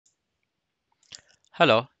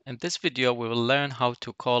Hello, in this video we will learn how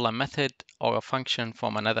to call a method or a function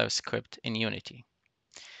from another script in Unity.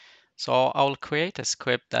 So I will create a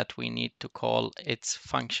script that we need to call its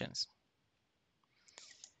functions.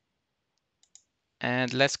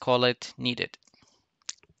 And let's call it needed.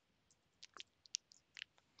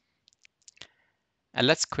 And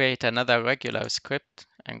let's create another regular script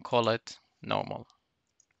and call it normal.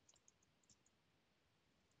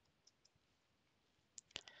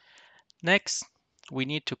 Next, we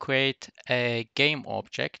need to create a game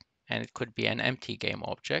object, and it could be an empty game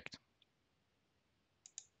object.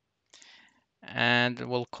 And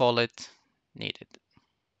we'll call it needed.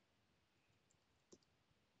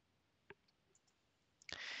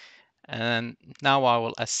 And now I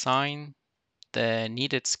will assign the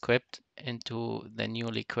needed script into the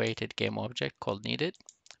newly created game object called needed.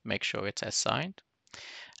 Make sure it's assigned.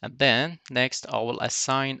 And then next I will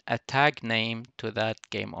assign a tag name to that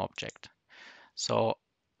game object. So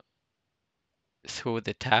through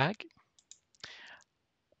the tag,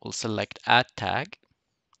 we'll select add tag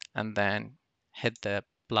and then hit the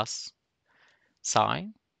plus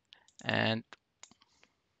sign and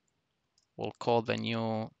we'll call the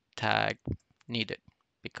new tag needed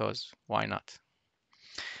because why not?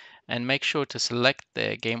 And make sure to select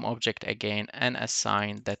the game object again and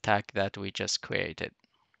assign the tag that we just created.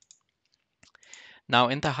 Now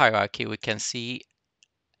in the hierarchy, we can see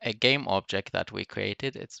a game object that we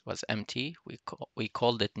created. It was empty. We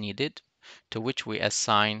called it needed, to which we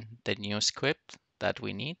assign the new script that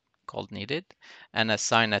we need called needed and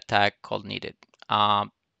assign a tag called needed.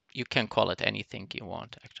 You can call it anything you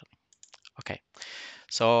want actually. Okay,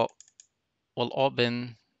 so we'll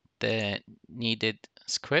open the needed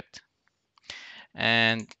script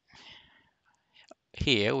and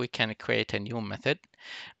here we can create a new method.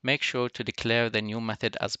 Make sure to declare the new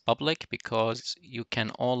method as public because you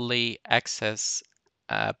can only access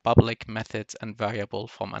public methods and variable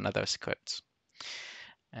from another script.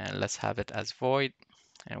 And let's have it as void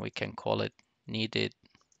and we can call it needed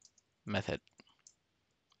method.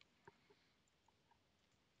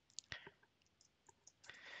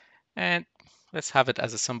 And let's have it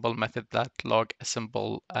as a simple method that log a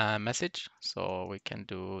simple message. So we can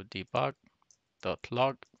do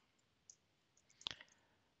debug.log,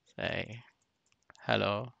 say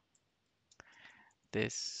hello,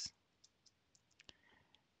 this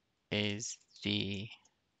is the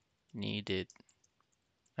needed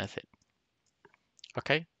method.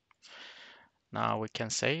 Okay, now we can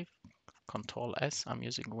save. Control S, I'm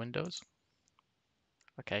using Windows.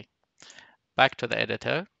 Okay, back to the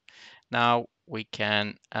editor. Now we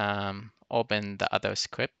can open the other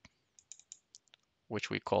script, which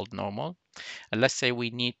we called normal. And let's say we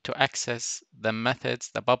need to access the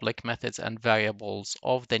methods, the public methods and variables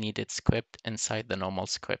of the needed script inside the normal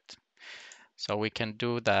script. So we can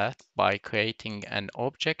do that by creating an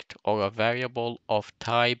object or a variable of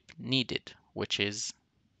type needed, which is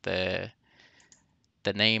the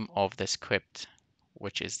name of the script,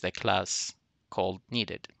 which is the class called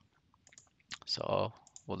needed. So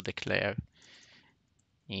we'll declare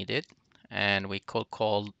needed and we could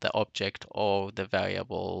call the object or the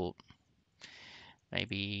variable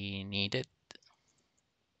maybe needed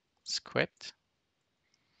script.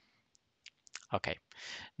 Okay,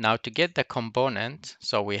 now to get the component,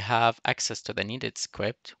 so we have access to the needed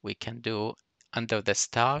script, we can do under the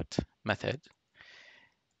start method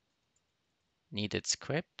needed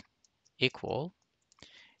script equal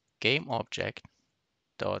game object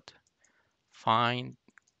dot find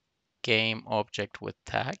game object with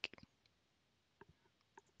tag,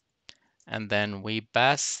 and then we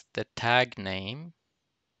pass the tag name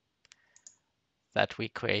that we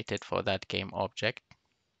created for that game object,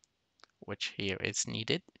 which here is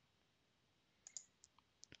needed.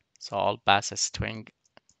 So I'll pass a string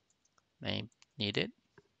name needed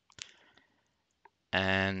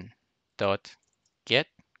and dot get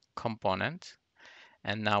component.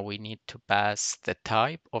 And now we need to pass the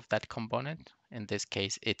type of that component. In this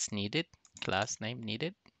case, it's needed, class name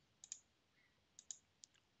needed,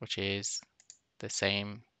 which is the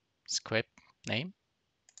same script name.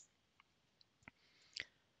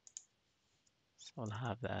 So we'll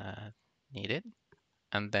have that needed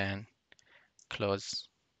and then close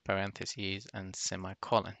parentheses and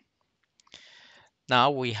semicolon. Now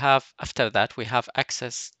we have, after that, we have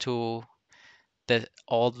access to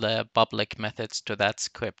all the public methods to that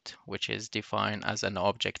script, which is defined as an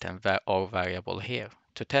object and or variable here.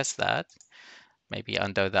 To test that, maybe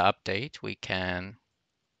under the update, we can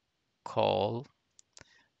call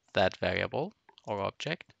that variable or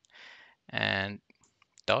object and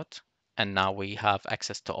dot. And now we have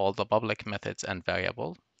access to all the public methods and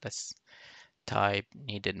variable. Let's type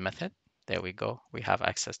needed method. There we go. We have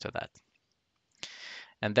access to that.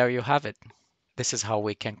 And there you have it. This is how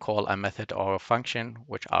we can call a method or a function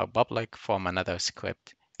which are public from another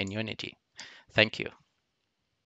script in Unity. Thank you.